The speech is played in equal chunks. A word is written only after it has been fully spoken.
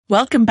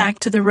Welcome back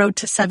to The Road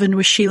to Seven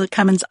with Sheila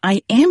Cummins.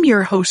 I am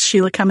your host,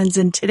 Sheila Cummins,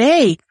 and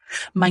today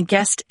my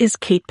guest is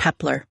Kate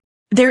Pepler.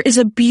 There is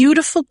a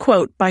beautiful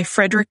quote by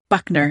Frederick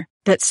Buckner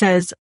that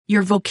says,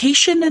 "Your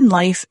vocation in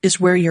life is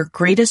where your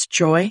greatest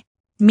joy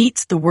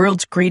meets the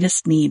world's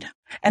greatest need."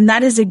 And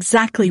that is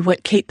exactly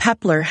what Kate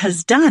Pepler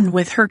has done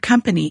with her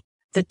company,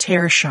 The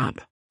Tear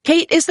Shop.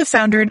 Kate is the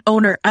founder and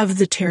owner of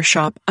The Tear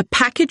Shop, a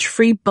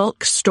package-free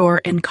bulk store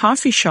and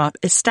coffee shop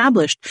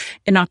established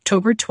in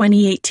October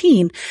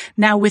 2018,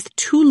 now with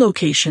 2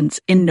 locations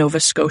in Nova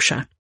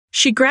Scotia.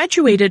 She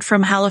graduated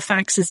from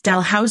Halifax's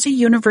Dalhousie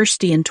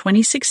University in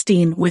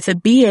 2016 with a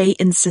BA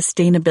in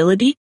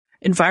Sustainability,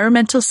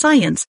 Environmental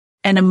Science,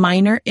 and a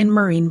minor in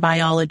Marine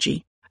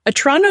Biology. A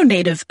Toronto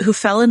native who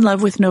fell in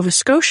love with Nova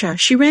Scotia,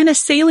 she ran a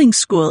sailing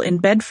school in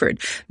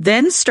Bedford,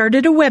 then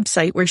started a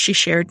website where she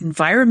shared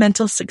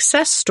environmental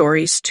success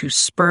stories to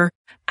spur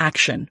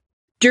action.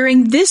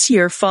 During this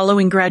year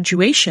following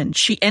graduation,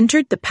 she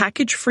entered the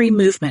package-free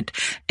movement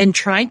and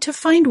tried to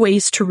find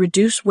ways to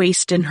reduce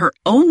waste in her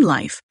own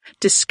life,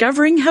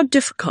 discovering how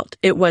difficult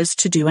it was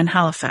to do in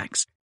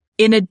Halifax.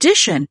 In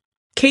addition,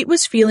 Kate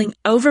was feeling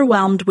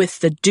overwhelmed with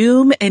the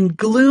doom and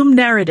gloom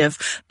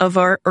narrative of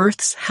our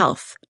Earth's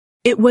health.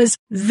 It was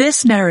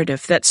this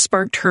narrative that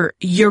sparked her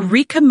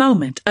eureka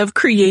moment of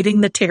creating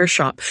The Tear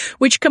Shop,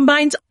 which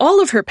combines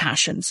all of her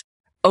passions: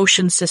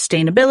 ocean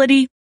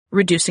sustainability,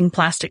 reducing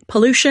plastic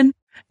pollution,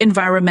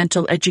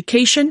 environmental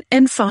education,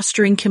 and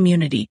fostering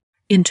community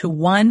into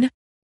one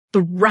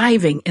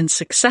thriving and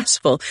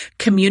successful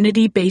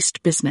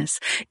community-based business.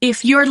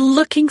 If you're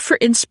looking for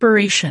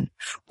inspiration,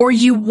 or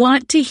you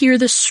want to hear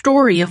the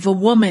story of a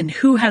woman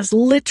who has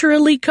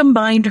literally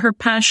combined her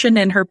passion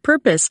and her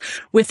purpose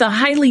with a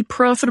highly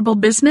profitable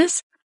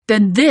business,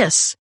 then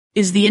this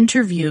is the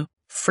interview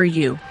for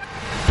you.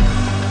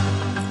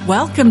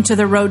 Welcome to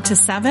The Road to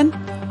Seven.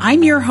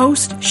 I'm your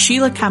host,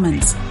 Sheila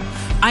Cummins.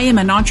 I am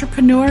an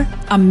entrepreneur,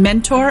 a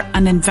mentor,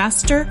 an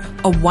investor,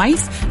 a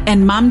wife,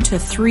 and mom to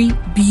 3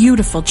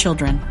 beautiful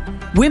children.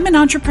 Women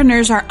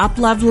entrepreneurs are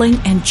up-leveling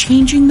and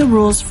changing the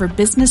rules for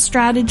business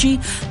strategy,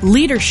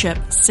 leadership,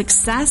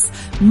 success,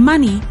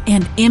 money,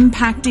 and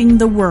impacting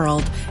the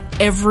world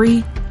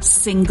every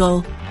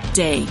single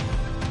day.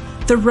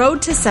 The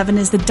Road to Seven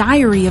is the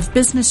diary of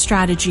business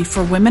strategy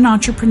for women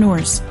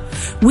entrepreneurs.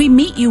 We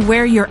meet you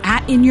where you're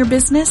at in your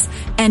business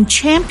and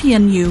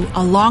champion you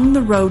along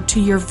the road to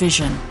your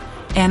vision.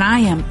 And I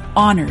am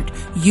honored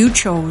you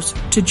chose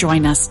to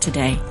join us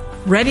today.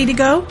 Ready to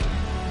go?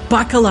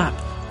 Buckle up.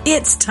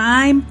 It's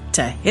time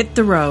to hit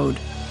the road.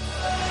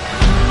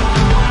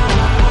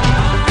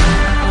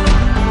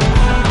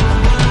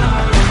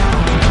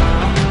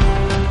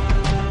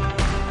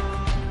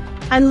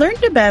 I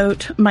learned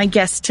about my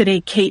guest today,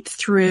 Kate,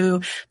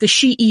 through the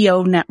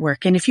SheEO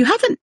network. And if you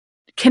haven't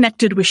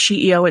connected with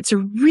SheEO, it's a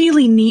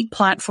really neat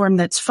platform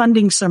that's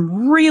funding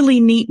some really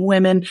neat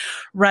women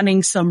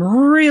running some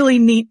really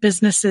neat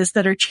businesses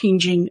that are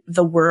changing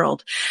the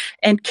world.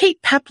 And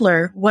Kate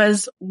Pepler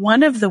was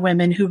one of the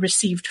women who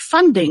received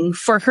funding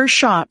for her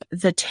shop,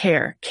 The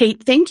Tear.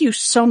 Kate, thank you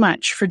so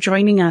much for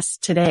joining us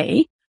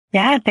today.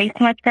 Yeah, thanks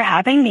so much for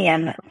having me.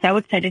 I'm so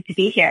excited to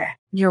be here.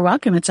 You're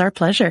welcome. It's our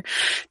pleasure.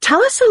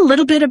 Tell us a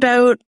little bit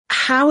about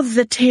how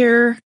The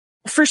Tear,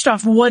 first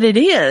off, what it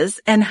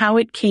is and how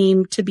it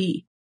came to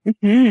be.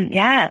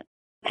 Yeah.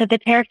 So The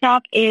Tear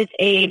Shop is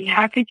a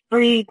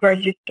package-free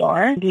grocery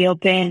store. We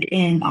opened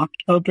in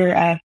October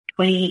of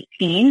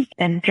 2018. It's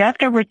been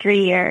just over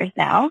 3 years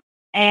now.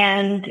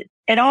 And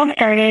it all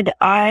started,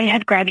 I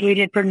had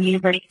graduated from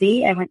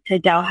university. I went to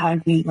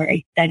Dalhousie where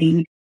I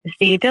studied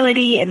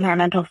sustainability,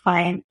 environmental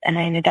science, and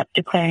I ended up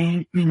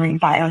declaring marine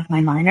bio as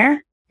my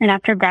minor. And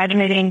after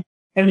graduating,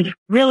 I was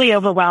really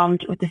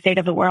overwhelmed with the state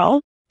of the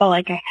world. Felt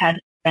like I had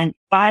spent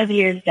 5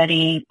 years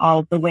studying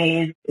all the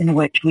ways in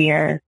which we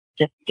are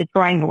just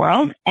destroying the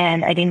world.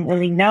 And I didn't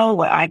really know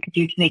what I could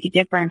do to make a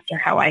difference or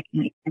how I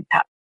can make an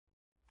impact.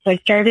 So I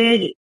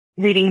started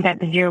reading about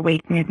the zero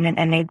waste movement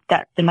and made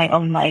steps in my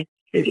own life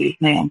to reduce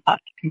my own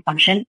plastic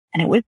consumption.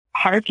 And it was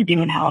hard to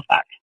do in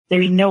Halifax.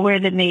 There's nowhere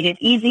that made it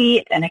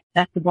easy and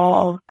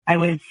accessible. I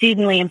was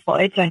seasonally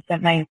employed, so I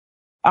spent my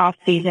off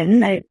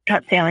season. I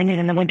taught sailing, and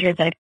in the winters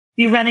I'd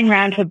be running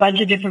around to a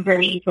bunch of different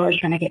grocery stores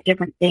trying to get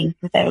different things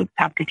without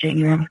packaging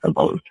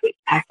reusable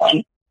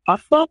packaging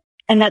possible.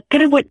 And that's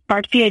kind of what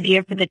sparked the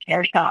idea for The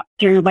Tear Shop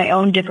through my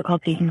own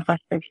difficulties and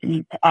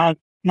frustrations of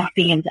not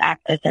being able to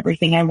access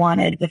everything I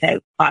wanted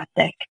without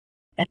plastic.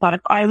 I thought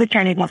if I was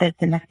trying to do this,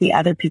 there must be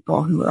other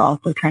people who were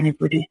also trying to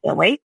reduce their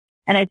waste.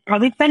 And I'd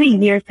probably spent a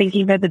year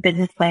thinking about the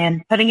business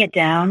plan, putting it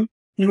down,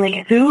 being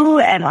like, who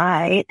am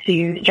I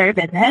to start a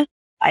business?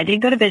 I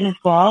didn't go to business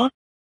school.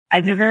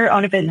 I've never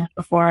owned a business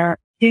before.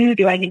 Who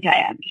do I think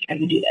I am to try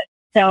to do this?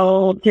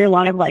 So through a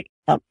lot of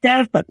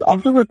self-doubt, but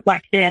also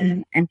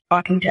reflection and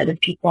talking to other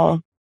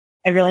people,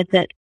 I realized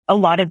that a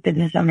lot of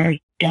business owners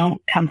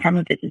don't come from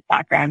a business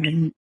background.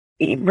 And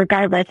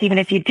regardless, even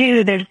if you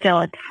do, there's still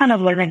a ton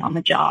of learning on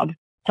the job.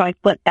 So I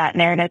flipped that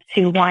narrative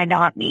to why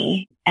not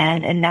me?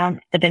 and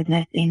announced the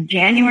business in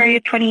January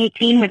of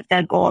 2018 with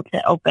the goal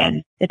to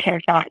open the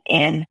Terrace Shop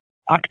in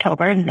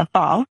October in the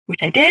fall,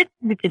 which I did,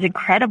 which is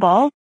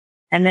incredible.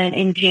 And then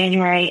in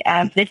January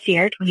of this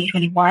year,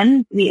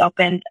 2021, we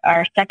opened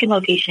our second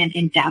location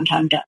in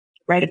downtown Dutch,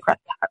 right across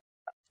the harbor.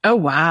 Oh,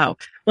 wow.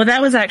 Well,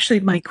 that was actually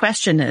my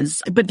question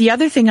but the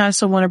other thing I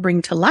also want to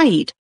bring to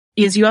light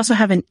is you also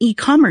have an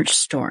e-commerce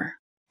store.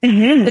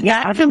 Mm-hmm. Did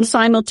that come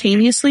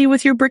simultaneously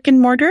with your brick and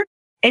mortar?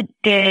 It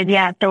did,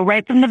 yeah. So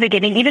right from the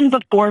beginning, even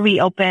before we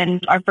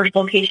opened our first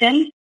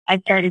location, I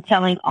started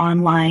selling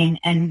online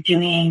and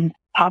doing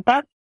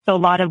pop-ups. So a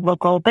lot of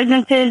local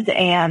businesses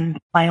and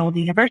my old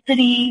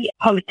university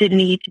hosted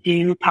me to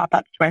do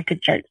pop-ups where I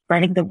could start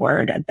spreading the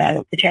word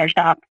about the Terrace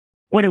Shop,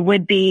 what it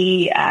would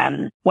be,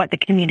 what the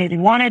community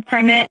wanted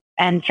from it,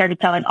 and started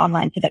selling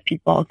online so that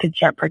people could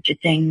start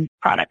purchasing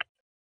products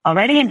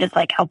already and just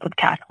like help with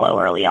cash flow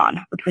early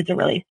on, which was a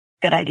really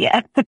good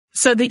idea.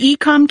 So the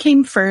e-com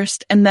came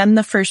first and then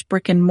the first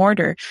brick and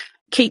mortar.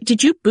 Kate,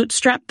 did you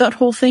bootstrap that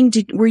whole thing?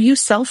 Were you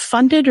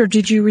self-funded or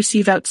did you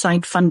receive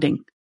outside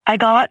funding? I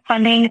got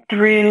funding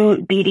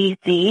through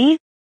BDC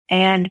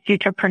and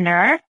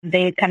Futurepreneur.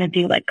 They kind of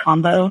do like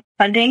combo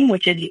funding,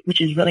 which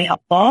is really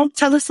helpful.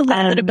 Tell us a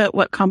little bit about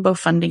what combo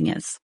funding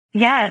is.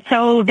 Yeah,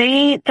 so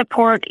they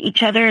support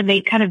each other.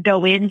 They kind of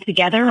go in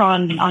together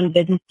on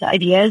business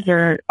ideas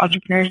or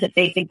entrepreneurs that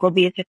they think will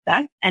be a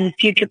success. And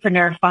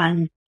Futurepreneur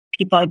funds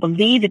people, I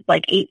believe it's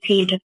like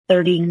 18 to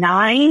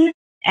 39,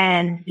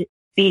 and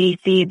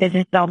BDC,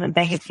 Business Development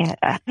Bank of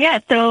Canada. Yeah,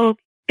 so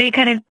they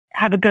kind of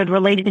have a good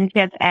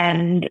relationship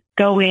and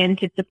go in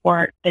to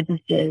support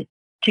businesses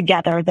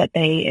together that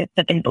they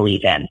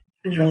believe in.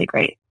 It was really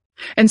great.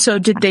 And so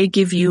did they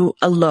give you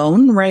a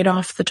loan right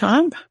off the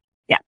top?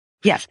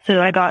 Yeah.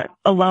 So I got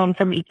a loan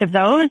from each of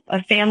those,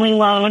 a family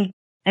loan,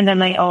 and then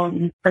my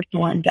own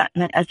personal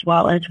investment, as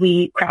well as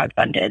we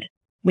crowdfunded.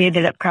 We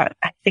ended up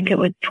I think it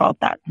was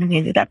 12,000 we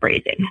ended up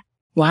raising.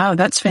 Wow,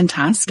 that's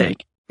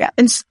fantastic. Yeah.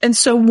 And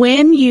so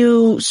when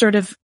you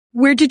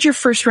where did your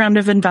first round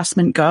of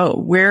investment go?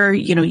 Where,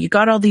 you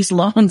got all these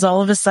loans,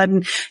 all of a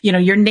sudden,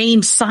 your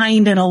name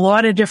signed in a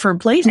lot of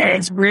different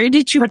places. Where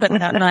did you put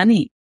that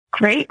money?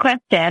 Great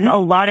question. A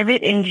lot of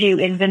it into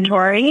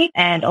inventory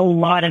and a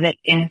lot of it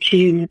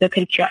into the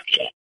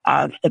construction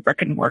of the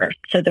brick and mortar.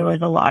 So there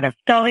was a lot of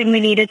selling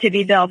we needed to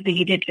be built. We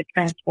needed to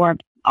transform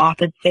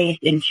office space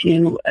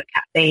into a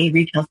cafe,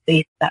 retail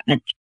space. That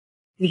meant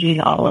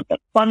using all of the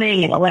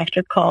plumbing and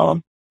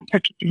electrical,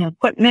 purchasing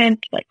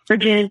equipment like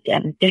fridges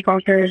and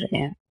dishwashers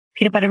and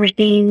peanut butter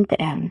machines.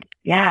 And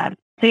yeah.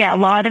 So yeah, a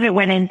lot of it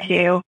went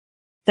into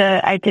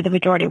I'd say the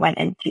majority went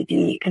into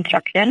the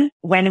construction.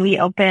 When I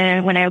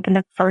opened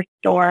the first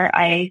store,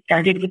 I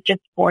started with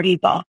just 40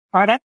 bulk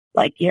products,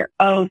 like your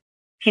oats,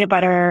 peanut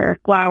butter,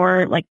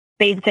 flour, like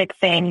basic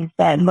things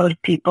that most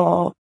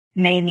people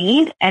may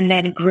need, and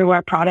then grew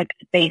our products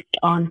based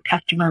on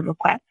customer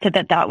requests so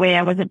that way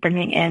I wasn't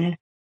bringing in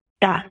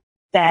stuff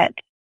that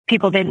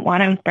people didn't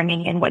want. I was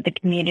bringing in what the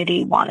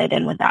community wanted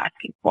and was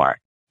asking for.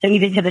 So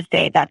even to this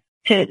day,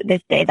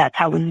 that's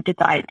how we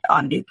decide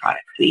on new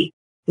products. We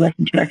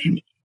listen to our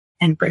community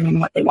and bring in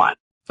what they want.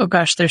 Oh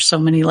gosh, there's so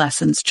many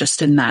lessons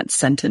just in that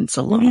sentence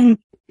alone.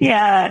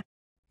 Yeah.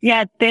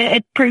 Yeah.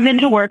 It's proven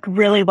to work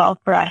really well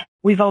for us.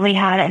 We've only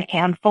had a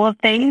handful of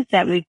things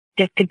that we've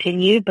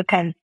discontinued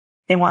because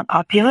they weren't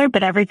popular,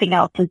 but everything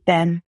else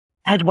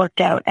has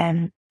worked out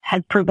and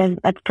that's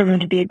proven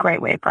to be a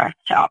great way for us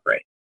to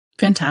operate.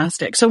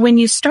 Fantastic. So when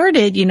you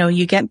started,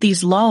 you get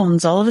these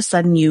loans, all of a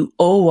sudden you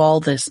owe all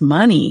this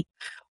money.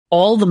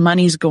 All the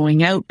money's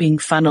going out, being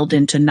funneled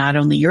into not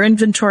only your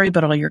inventory,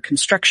 but all your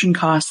construction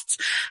costs.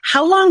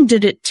 How long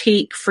did it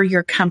take for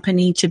your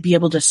company to be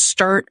able to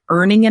start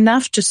earning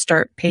enough to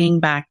start paying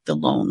back the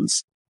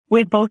loans?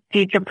 With both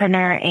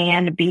Futurepreneur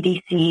and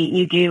BDC,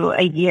 you do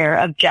a year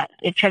of just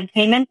interest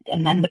payments,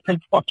 and then the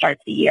principal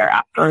starts a year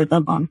after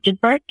the loan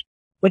disbursed,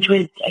 which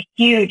was a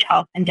huge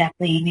help and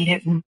definitely made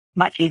it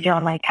much easier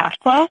on my cash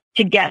flow.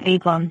 To get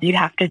these loans, you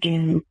have to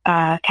do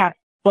cash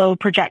flow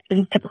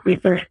projections typically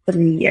for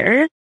 3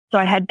 years. So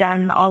I had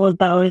done all of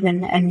those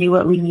and knew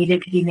what we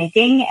needed to be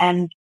making.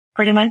 And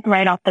pretty much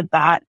right off the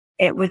bat,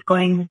 it was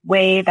going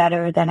way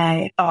better than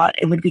I thought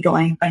it would be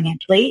going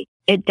financially.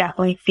 It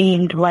definitely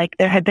seemed like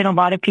there had been a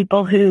lot of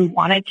people who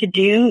wanted to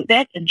do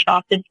this and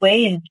shop this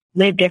way and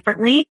live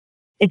differently.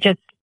 It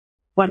just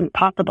wasn't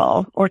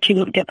possible or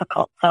too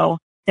difficult. So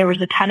there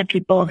was a ton of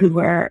people who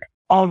were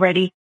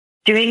already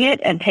doing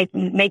it and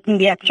making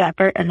the extra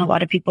effort, and a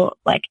lot of people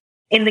like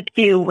in the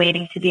queue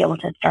waiting to be able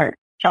to start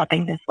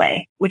shopping this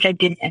way, which I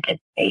didn't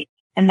anticipate.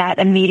 And that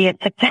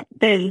immediate success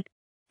is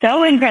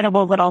so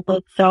incredible, but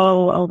also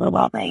so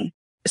overwhelming.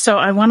 So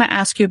I want to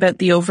ask you about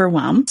the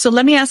overwhelm. So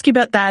let me ask you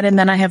about that. And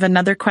then I have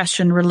another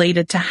question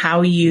related to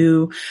how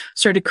you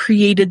sort of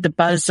created the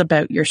buzz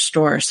about your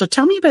store. So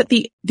tell me about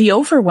the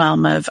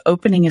overwhelm of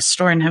opening a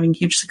store and having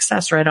huge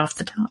success right off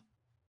the top.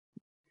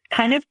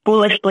 Kind of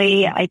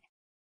foolishly, I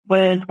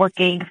was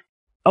working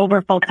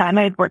over full time.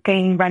 I was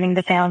working, running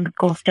the sound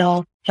school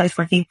still So I was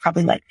working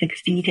probably like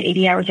 60 to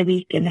 80 hours a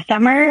week in the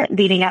summer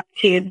leading up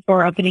to the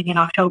store opening in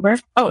October.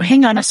 Oh,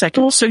 hang on a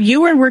second. So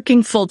you were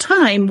working full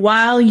time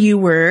while you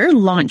were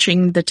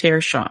launching the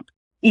Tear Shop?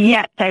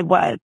 Yes, I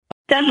was.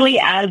 Definitely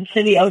adds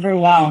to the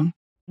overwhelm.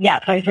 Yeah,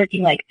 so I was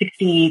working like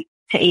 60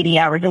 to 80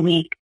 hours a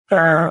week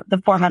for the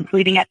 4 months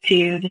leading up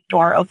to the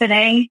store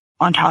opening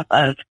on top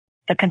of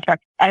the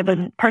construction. I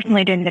wasn't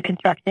personally doing the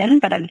construction,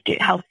 but I was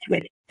helped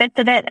with bits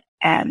of it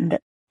and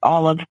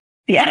all of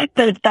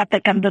the stuff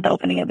that comes with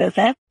opening a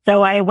business.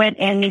 So I went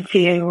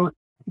into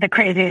the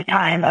craziest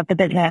time of the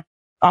business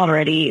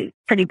already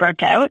pretty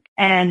burnt out.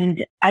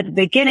 And at the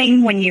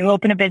beginning, when you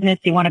open a business,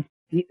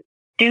 you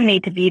do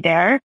need to be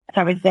there.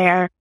 So I was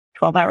there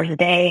 12 hours a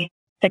day,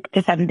 6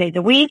 to 7 days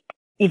a week.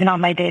 Even on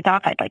my days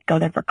off, I'd like go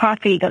there for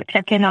coffee, go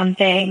check in on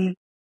things.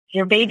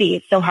 Your baby,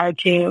 it's so hard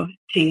to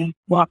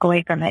walk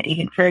away from it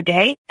even for a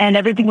day. And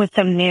everything was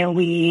so new.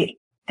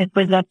 It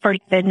was the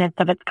first business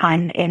of its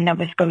kind in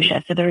Nova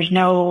Scotia. So there was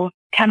no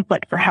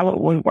template for how it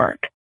would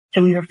work.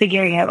 So we were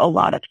figuring out a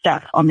lot of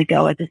stuff on the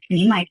go as a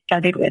team. I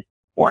started with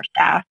 4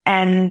 staff,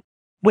 and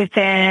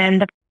within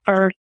the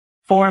first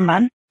 4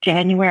 months,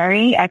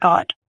 January, I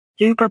got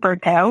super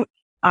burnt out.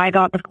 I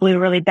got the flu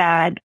really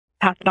bad,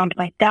 passed it on to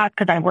my staff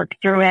because I worked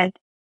through it,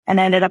 and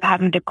ended up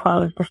having to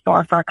close the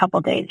store for a couple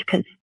of days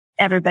because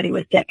everybody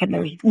was sick and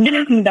there was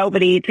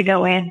nobody to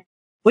go in,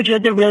 which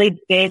was a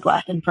really big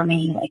lesson for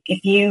me. Like,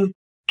 if you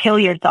kill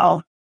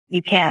yourself,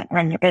 you can't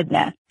run your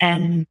business.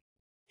 And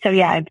so,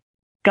 yeah, I've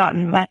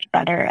gotten much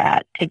better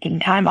at taking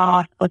time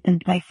off, listening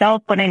to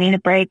myself when I need a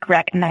break,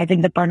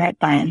 recognizing the burnout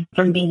signs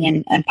for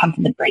me, and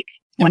pumping the brakes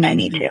when I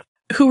need to.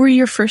 Who were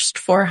your first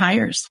 4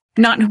 hires?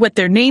 Not what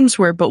their names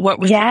were, but what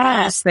were the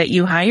roles that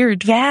you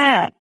hired?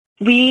 Yeah,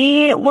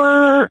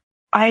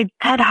 I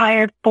had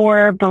hired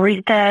 4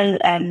 baristas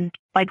and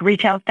like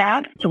retail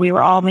staff. So we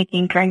were all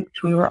making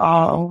drinks. We were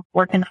all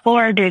working the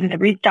floor, doing the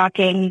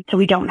restocking. So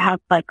we don't have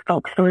like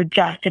folks who are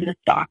just in the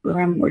stock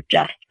room. We're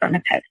just front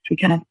of house. We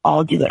kind of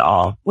all do it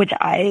all, which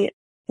I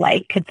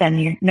like, because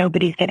then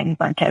nobody's getting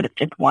burnt out. It's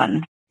just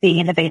one being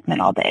in the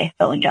basement all day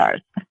filling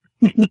jars.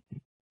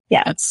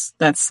 Yeah.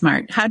 That's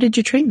smart. How did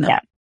you train them? Yeah.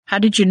 How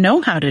did you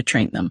know how to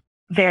train them?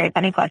 Very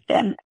funny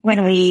question. When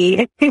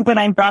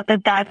I brought the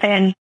staff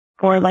in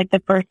for like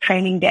the first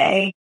training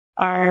day,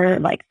 our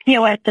like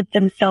POS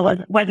system still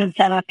wasn't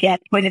set up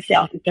yet. Point of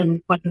sale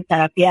system wasn't set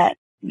up yet.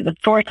 The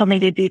store still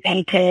needed to be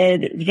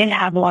painted. We didn't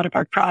have a lot of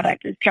our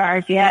product as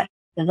jars yet.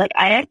 I was like,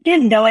 I actually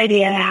have no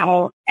idea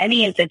how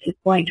any of this is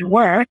going to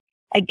work.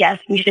 I guess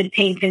we should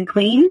paint and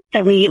clean.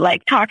 So we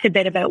like talked a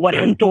bit about what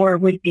a store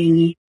would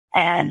be.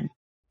 And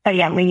so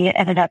yeah, we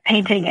ended up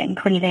painting and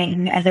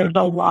cleaning, and there was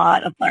a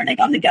lot of learning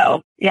on the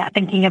go. Yeah,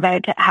 thinking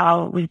about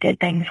how we did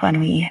things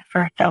when we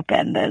first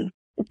opened, and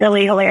it's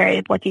really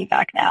hilarious looking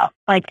back now.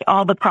 Like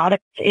all the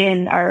products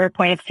in our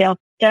point of sale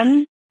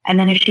system, and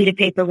then a sheet of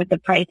paper with the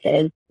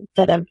prices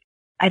instead of,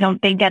 I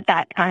don't think at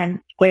that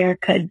time Square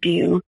could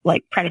do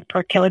like price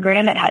per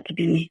kilogram. It had to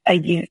be a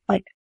unit,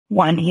 like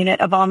 1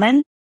 unit of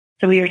almond.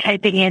 So we were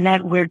typing in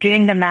that, we're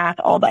doing the math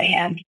all by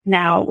hand.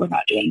 Now we're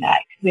not doing that.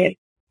 We have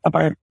of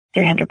our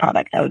 300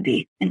 products. That would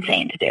be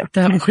insane to do.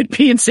 That would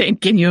be insane.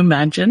 Can you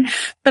imagine?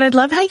 But I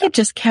love how you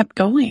just kept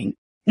going.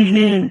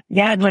 Mm-hmm.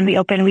 Yeah. When we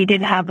opened, we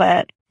didn't have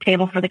a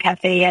table for the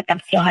cafe yet.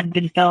 That still hadn't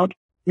been filled.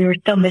 We were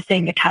still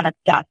missing a ton of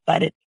stuff,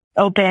 but it's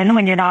open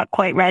when you're not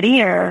quite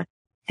ready or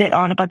sit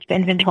on a bunch of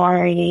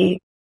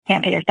inventory,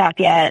 can't pay your staff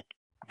yet.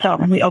 So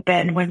when we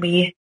opened, when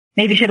we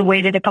maybe should have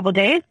waited a couple of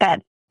days,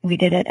 but we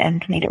did it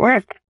and made it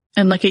work.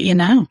 And look at you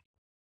now.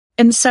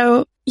 And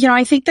so,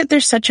 I think that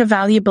there's such a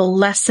valuable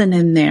lesson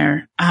in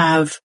there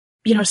of,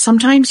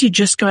 sometimes you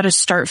just got to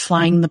start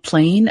flying the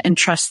plane and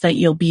trust that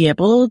you'll be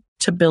able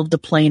to build the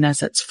plane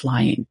as it's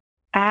flying.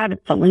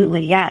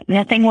 Absolutely. Yeah.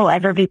 Nothing will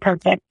ever be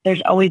perfect.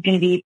 There's always going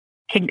to be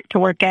kinks to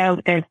work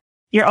out.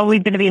 You're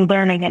always going to be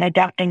learning and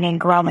adapting and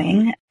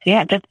growing. So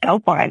yeah, just go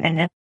for it and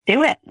just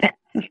do it.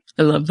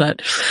 I love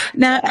that.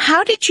 Now,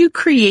 how did you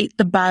create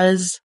the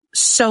buzz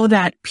so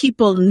that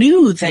people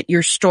knew that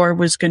your store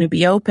was going to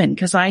be open?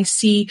 Because I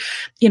see,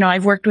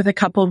 I've worked with a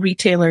couple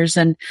retailers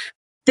and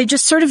they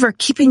just sort of are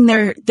keeping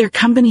their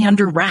company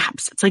under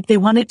wraps. It's like they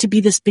want it to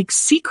be this big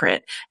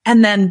secret.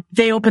 And then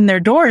they open their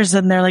doors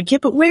and they're like, yeah,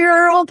 but where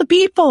are all the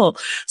people?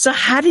 So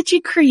how did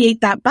you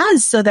create that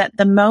buzz so that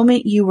the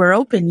moment you were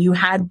open, you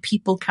had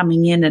people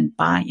coming in and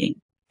buying?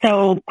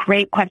 So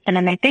great question.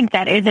 And I think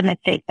that is a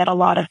mistake that a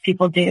lot of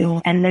people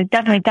do. And there's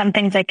definitely some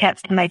things I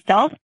kept to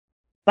myself.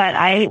 But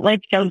I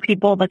showed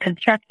people the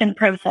construction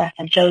process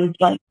and showed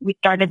we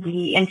started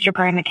the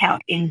Instagram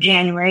account in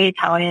January. It's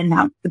how I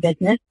announced the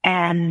business.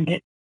 And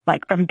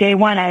from day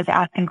one, I was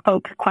asking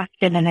folks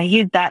questions, and I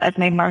used that as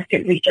my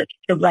market research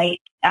to write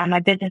my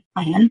business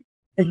plan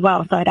as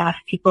well. So I'd ask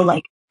people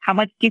how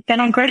much do you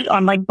spend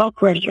on bulk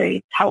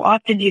groceries? How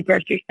often do you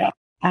grocery shop?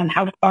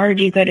 How far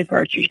do you go to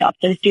grocery shop?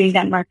 So I was doing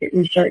that market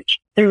research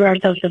through our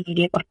social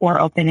media before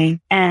opening.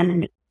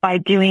 And by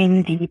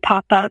doing the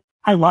pop-up,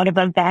 a lot of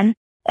events,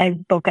 I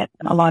spoke at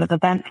a lot of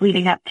events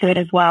leading up to it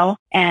as well.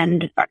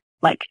 And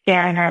like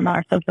sharing on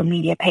our social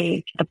media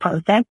page, the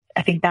process.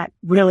 I think that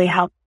really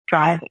helped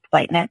drive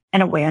excitement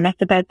and awareness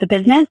about the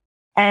business.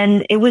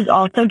 And it was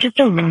also just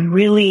a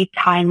really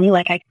timely,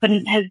 like I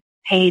couldn't have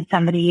paid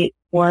somebody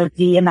for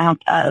the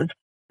amount of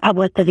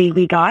publicity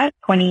we got.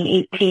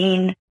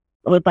 2018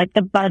 was like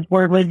the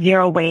buzzword was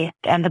zero waste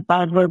and the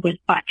buzzword was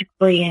plastic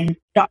free and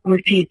stop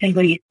refuse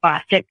single-use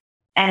plastic.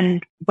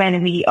 And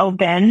when we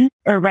opened,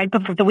 or right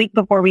before the week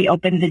before we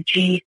opened, the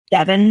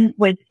G7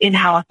 was in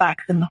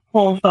Halifax, and the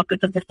whole focus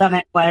of the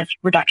summit was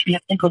reduction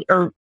of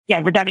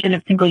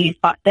single-use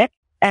plastic.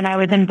 And I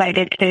was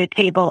invited to a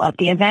table at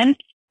the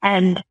event,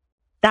 and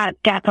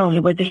that definitely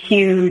was a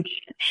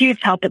huge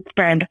help. It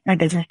spread my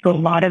business to a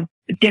lot of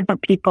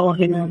different people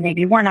who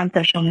maybe weren't on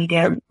social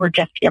media, were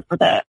just here for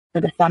the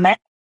summit,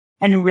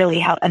 and really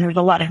helped. And there was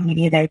a lot of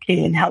media there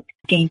too, and helped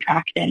gain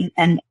traction.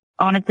 And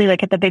honestly,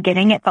 like at the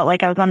beginning, it felt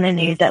like I was on the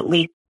news at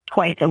least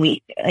twice a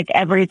week. Like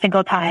every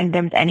single time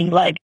there was any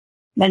like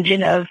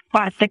mention of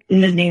plastics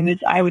in the news,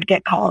 I would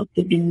get called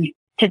to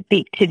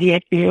speak to the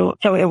issue.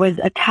 So it was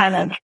a ton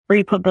of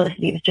free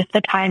publicity. It was just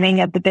the timing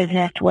of the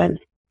business was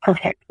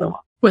perfect.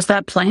 Was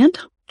that planned?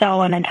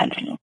 So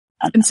unintentional.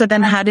 And so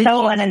then how did...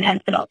 So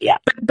unintentional, yeah.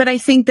 But I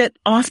think that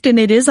often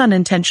it is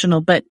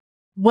unintentional, but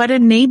what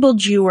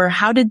enabled you, or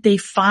how did they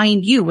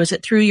find you? Was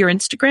it through your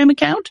Instagram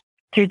account?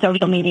 Through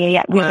social media,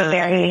 yeah. We have a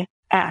very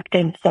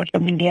active social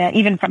media,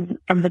 even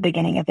from the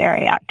beginning, a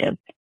very active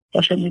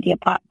social media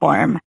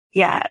platform.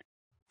 Yeah.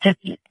 Just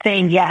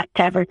saying yes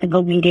to every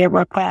single media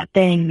request,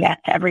 saying yes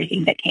to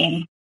everything that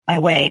came my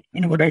way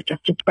in order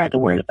just to spread the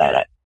word about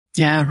it.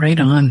 Yeah, right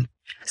on.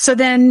 So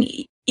then,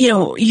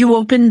 you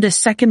opened the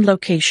second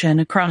location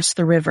across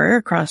the river,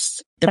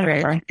 across the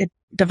bridge,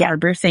 the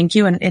harbor, thank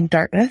you, in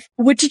Dartmouth.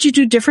 What did you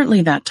do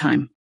differently that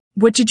time?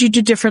 What did you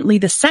do differently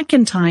the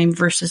second time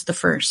versus the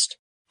first?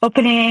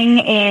 Opening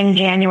in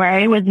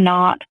January was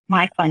not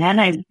my plan.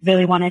 I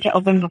really wanted to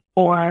open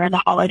before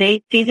the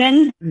holiday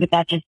season, but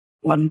that just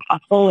wasn't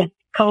possible with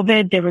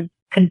COVID. There was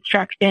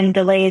construction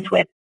delays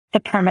with the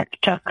permits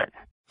took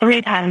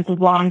 3 times as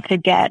long to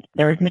get.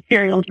 There was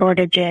material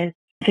shortages.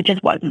 It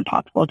just wasn't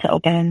possible to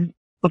open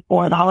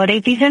before the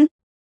holiday season.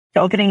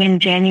 So opening in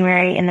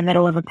January in the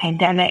middle of a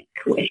pandemic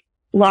with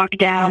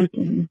lockdowns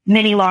and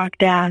mini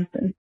lockdowns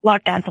and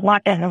lockdowns and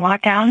lockdowns and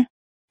lockdowns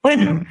was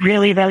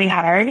really, really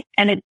hard.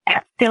 And it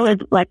still is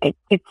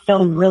it's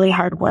still really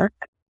hard work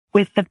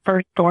with the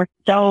first store.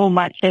 So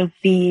much of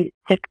the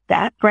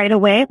success right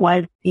away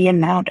was the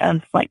amount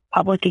of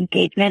public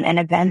engagement and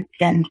events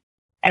and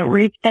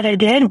outreach that I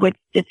did, which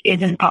just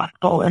isn't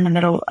possible in the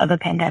middle of a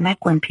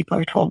pandemic when people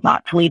are told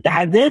not to leave the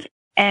houses.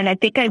 And I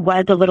think I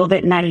was a little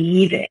bit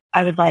naive.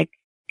 I was like,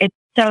 it's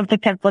so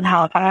successful in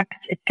Halifax.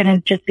 It's going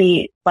to just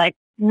be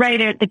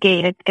right out the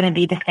gate. It's going to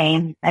be the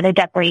same. And it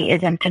definitely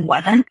isn't and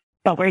wasn't.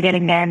 But we're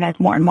getting there, and as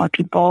more and more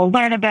people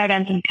learn about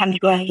it and come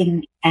to us,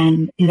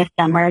 and in the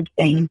summer,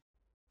 things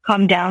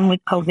calm down with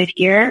COVID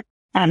here,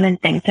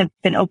 and things have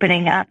been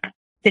opening up,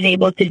 been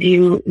able to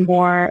do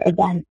more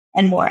events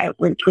and more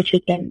outreach, which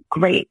has been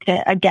great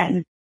to,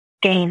 again,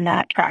 gain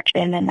that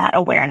traction and that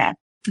awareness.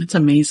 That's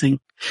amazing.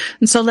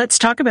 And so let's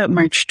talk about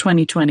March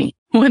 2020,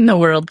 when the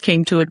world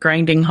came to a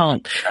grinding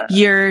halt.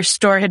 Your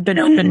store had been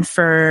open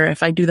for,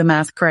 if I do the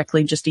math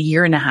correctly, just a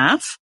year and a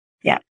half.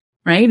 Yeah.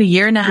 Right? A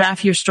year and a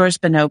half, your store's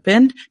been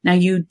opened. Now,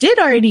 you did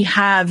already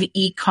have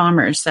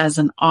e-commerce as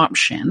an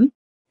option.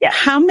 Yeah.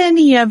 How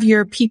many of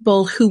your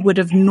people who would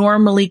have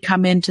normally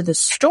come into the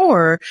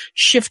store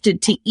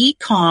shifted to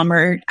e-com,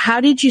 or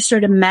how did you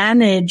sort of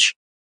manage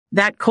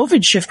that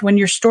COVID shift when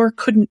your store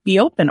couldn't be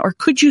open, or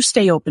could you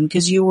stay open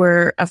because you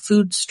were a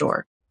food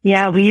store?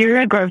 Yeah, we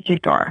are a grocery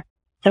store.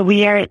 So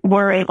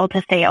were able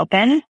to stay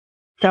open.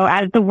 So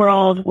as the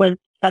world was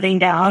shutting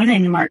down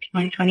in March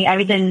 2020, I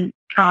was in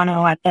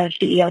Toronto at the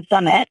CEO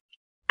Summit,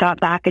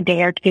 got back a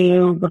day or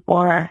two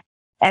before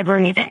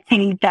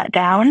everything shut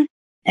down,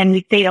 and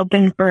we stayed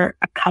open for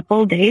a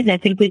couple days. I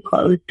think we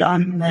closed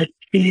on the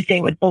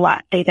Tuesday was the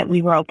last day that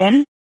we were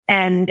open,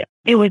 and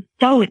it was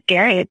so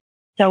scary. It's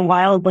so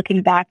wild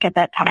looking back at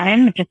that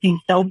time. It just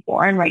seems so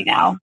boring right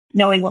now,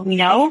 knowing what we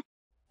know,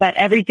 but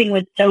everything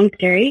was so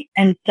scary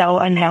and so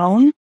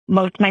unknown.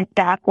 Most of my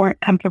staff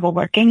weren't comfortable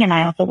working, and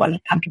I also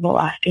wasn't comfortable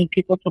asking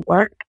people to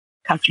work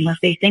customer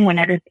facing when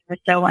everything was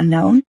so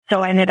unknown.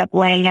 So I ended up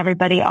laying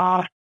everybody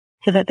off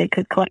so that they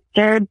could collect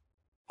theirs.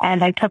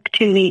 And I took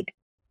 2 weeks.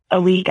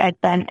 A week I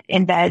spent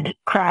in bed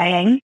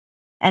crying,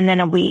 and then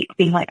a week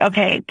being like,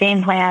 okay,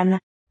 game plan.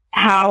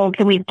 How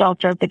can we still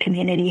serve the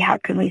community? How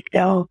can we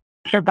still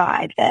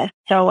survive this?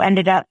 So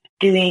ended up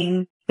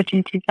switching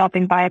to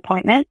shopping by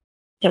appointment.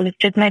 So it's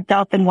just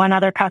myself and one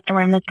other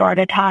customer in the store at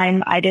a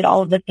time. I did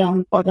all of the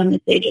filling for them.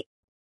 They just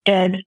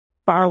stood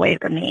far away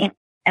from me,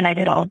 and I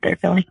did all of their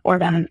filling for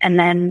them. And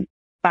then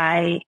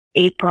by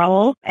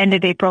end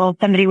of April,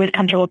 somebody was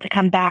comfortable to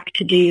come back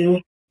to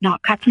do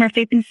not customer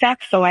facing stuff.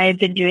 So I had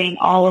been doing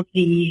all of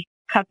the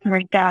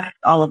customer stuff,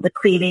 all of the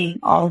cleaning,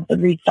 all of the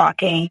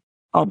restocking,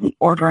 all of the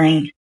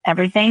ordering,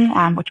 everything,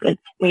 which was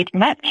way too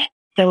much.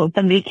 So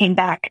somebody came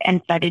back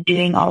and started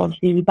doing all of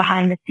the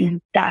behind the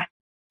scenes stuff,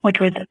 which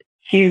was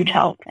huge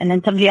help. And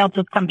then somebody else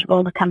was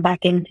comfortable to come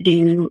back in to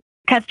do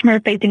customer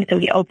facing. So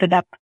we opened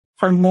up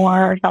for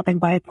more shopping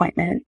by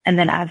appointment. And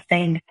then as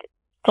things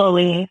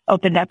slowly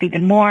opened up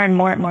even more and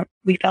more and more,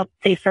 we felt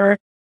safer.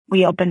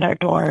 We opened our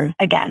doors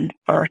again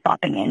for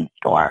shopping in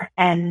store.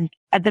 And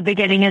at the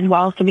beginning as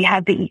well, so we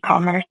had the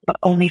e-commerce, but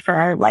only for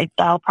our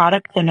lifestyle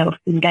products and no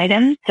food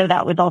items. So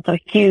that was also a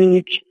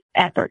huge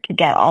effort to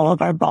get all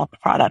of our bulk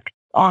products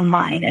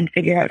online and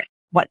figure out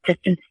what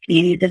systems to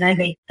use. And I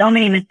made so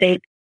many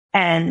mistakes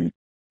and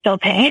still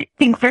paying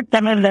for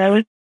some of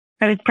those.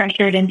 I was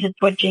pressured into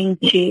switching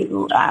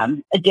to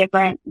a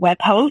different web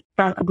host.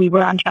 We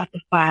were on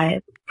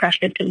Shopify,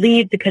 pressured to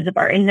leave because of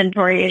our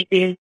inventory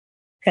issues,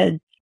 because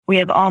we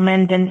have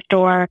almonds in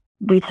store.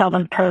 We sell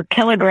them per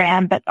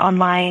kilogram, but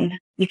online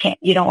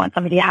you don't want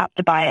somebody to have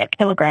to buy a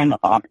kilogram of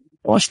almonds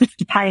or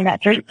high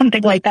nuts or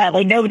something like that.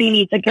 Like nobody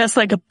needs That's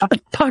like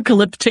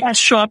apocalyptic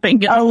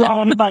shopping. A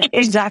lot of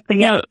exactly.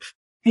 Yeah.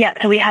 Yeah.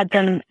 So we had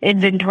some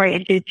inventory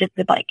issues just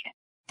with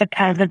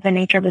because of the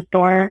nature of the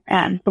store.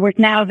 So we're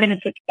now going to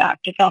switch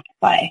back to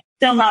Shopify.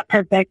 Still not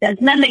perfect,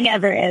 as nothing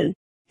ever is.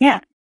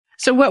 Yeah.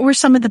 So what were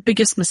some of the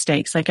biggest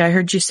mistakes? Like I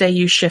heard you say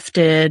you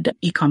shifted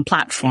e-com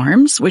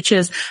platforms, which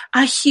is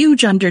a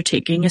huge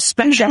undertaking,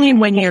 especially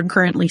when you're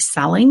currently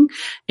selling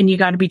and you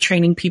got to be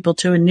training people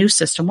to a new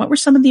system. What were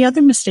some of the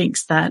other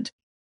mistakes that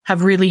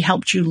have really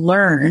helped you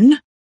learn?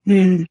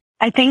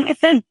 I think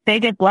the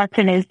biggest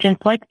lesson is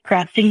just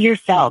trusting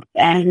yourself.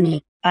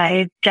 And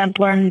I just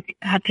learned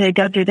how to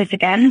go through this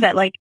again, but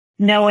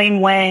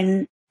knowing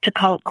when to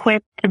call it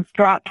quits, to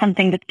drop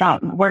something that's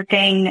not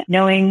working,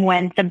 knowing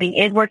when something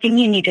is working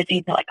and you just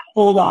need to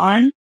hold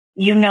on.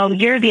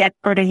 You're the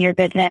expert in your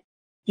business.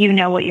 You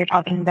know what you're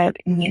talking about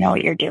and you know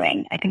what you're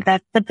doing. I think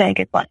that's the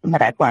biggest lesson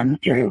that I've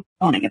learned through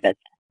owning a business.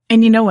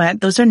 And you know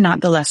what? Those are not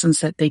the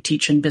lessons that they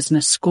teach in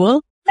business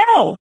school.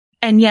 No.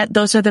 And yet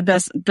those are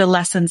the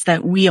lessons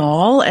that we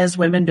all as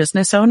women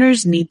business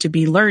owners need to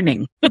be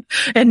learning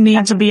and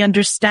need to be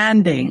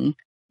understanding.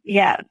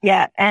 Yeah.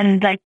 Yeah.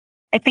 And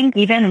I think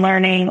even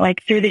learning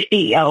through the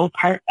CEO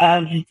part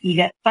of you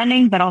get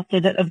funding, but also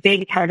a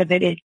big part of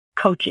it is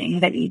coaching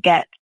that you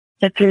get.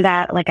 So through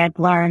that, I've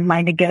learned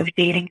my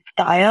negotiating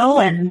style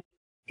and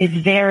is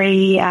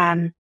very,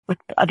 with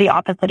the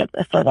opposite of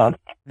the sort of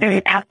very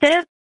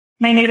passive,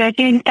 my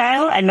negotiating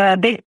style. I'm a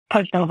big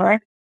pushover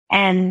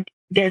and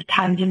there's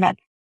times when that's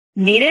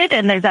needed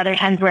and there's other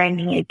times where I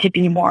need to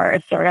be more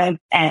assertive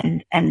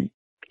and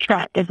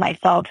trust in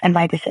myself and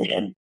my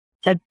decision.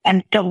 So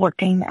I'm still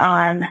working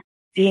on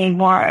being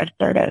more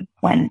assertive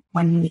when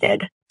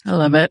needed. I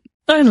love it.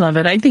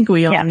 I think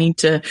we all need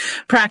to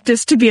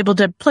practice to be able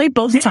to play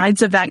both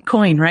sides of that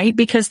coin, right?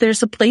 Because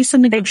there's a place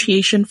in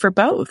negotiation for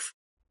both.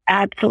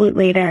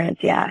 Absolutely there is,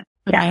 yeah.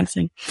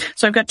 Amazing.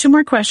 So I've got 2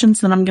 more questions,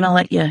 then I'm going to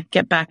let you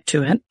get back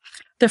to it.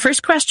 The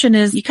first question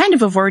is, you kind of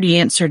have already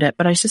answered it,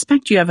 but I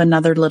suspect you have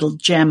another little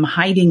gem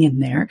hiding in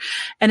there.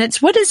 And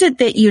it's, what is it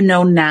that you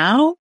know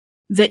now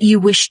that you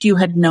wished you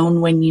had known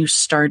when you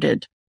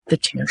started the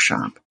Tear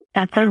Shop?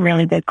 That's a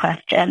really good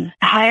question.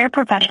 Hire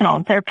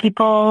professionals. There are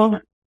people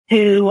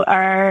who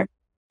are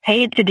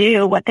paid to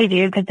do what they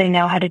do because they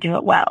know how to do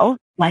it well,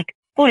 like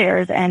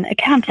lawyers and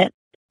accountants,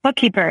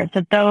 bookkeepers.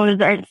 So those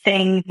are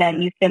things that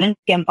you shouldn't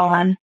skimp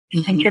on.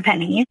 Pinch your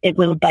pennies. It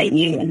will bite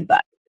you in the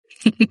butt.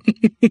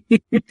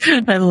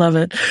 I love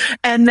it.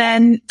 And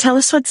then tell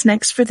us what's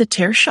next for the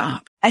Tear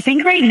Shop. I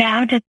think right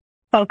now just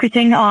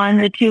focusing on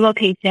the 2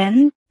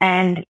 locations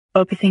and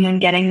focusing on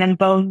getting them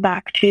both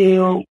back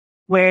to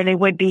where they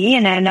would be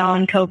in a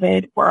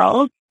non-COVID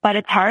world. But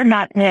it's hard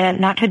not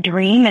to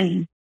dream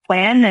and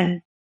plan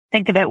and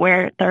think about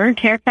where a third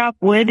Tear Shop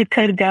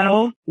could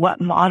go, what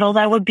model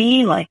that would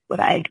be. Would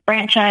I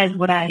franchise?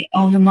 Would I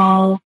own them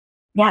all?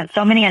 Yeah,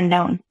 so many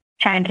unknowns.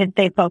 Trying to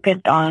stay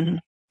focused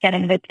on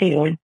getting the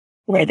 2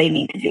 where they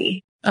need to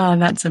be. Oh,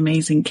 that's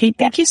amazing. Kate,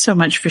 thank you so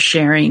much for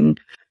sharing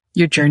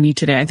your journey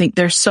today. I think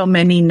there's so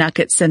many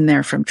nuggets in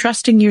there, from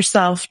trusting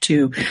yourself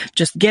to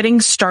just getting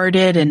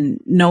started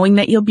and knowing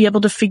that you'll be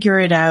able to figure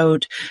it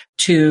out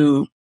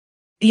to,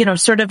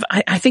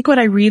 I think what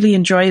I really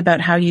enjoy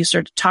about how you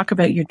sort of talk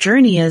about your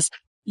journey is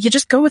you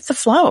just go with the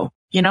flow,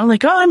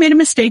 I made a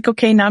mistake.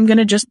 Okay. Now I'm going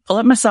to just pull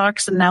up my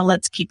socks and now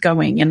let's keep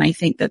going. And I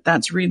think that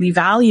that's really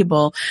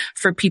valuable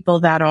for people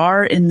that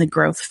are in the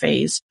growth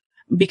phase,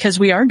 because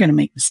we are going to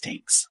make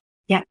mistakes.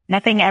 Yeah.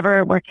 Nothing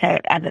ever works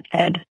out as it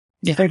said.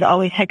 Yeah. There's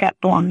always hiccups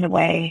along the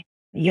way.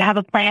 You have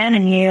a plan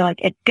and you're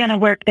it's going to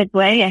work this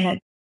way, and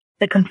it's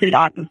the complete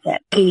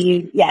opposite. So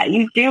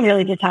you do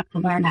really just have to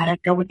learn how to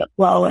go with the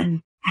flow.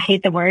 And I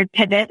hate the word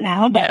pivot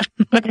now, but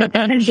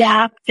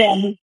adapt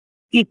and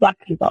be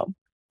flexible.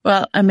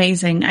 Well,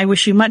 amazing. I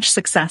wish you much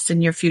success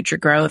in your future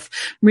growth.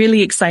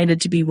 Really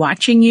excited to be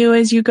watching you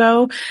as you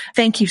go.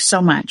 Thank you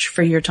so much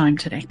for your time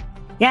today.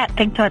 Yeah,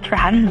 thanks so much for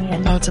having me.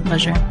 Oh, it's a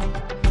pleasure.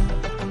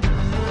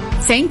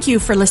 Thank you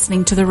for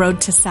listening to The Road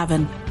to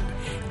 7.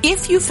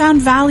 If you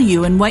found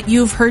value in what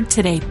you've heard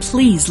today,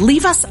 please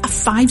leave us a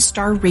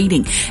 5-star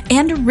rating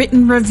and a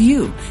written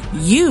review.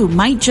 You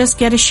might just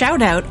get a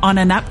shout out on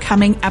an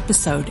upcoming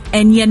episode,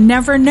 and you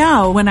never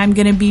know when I'm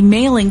going to be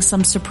mailing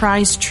some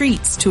surprise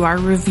treats to our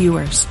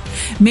reviewers.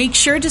 Make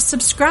sure to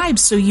subscribe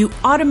so you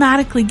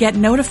automatically get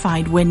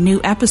notified when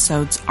new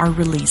episodes are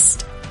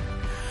released.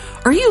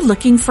 Are you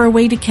looking for a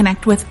way to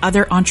connect with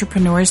other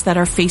entrepreneurs that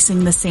are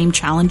facing the same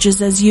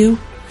challenges as you?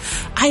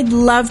 I'd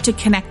love to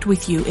connect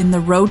with you in the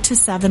Road to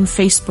 7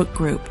 Facebook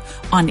group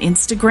on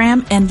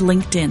Instagram and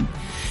LinkedIn.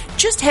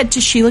 Just head to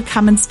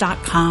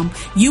SheilaCummins.com.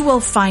 You will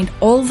find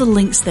all the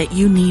links that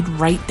you need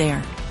right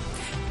there.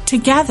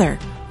 Together,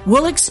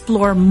 we'll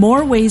explore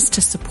more ways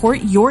to support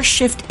your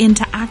shift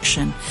into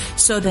action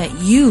so that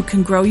you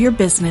can grow your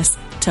business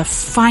to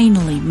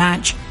finally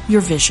match your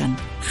vision.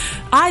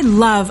 I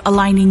love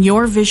aligning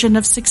your vision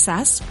of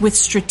success with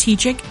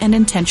strategic and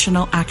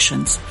intentional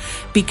actions,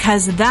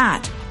 because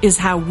that is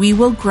how we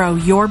will grow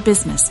your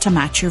business to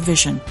match your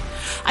vision.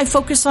 I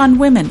focus on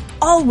women,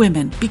 all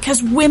women,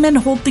 because women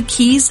hold the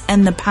keys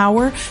and the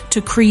power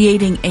to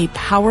creating a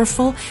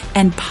powerful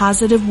and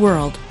positive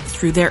world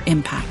through their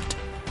impact.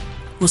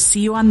 We'll see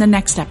you on the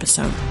next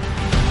episode.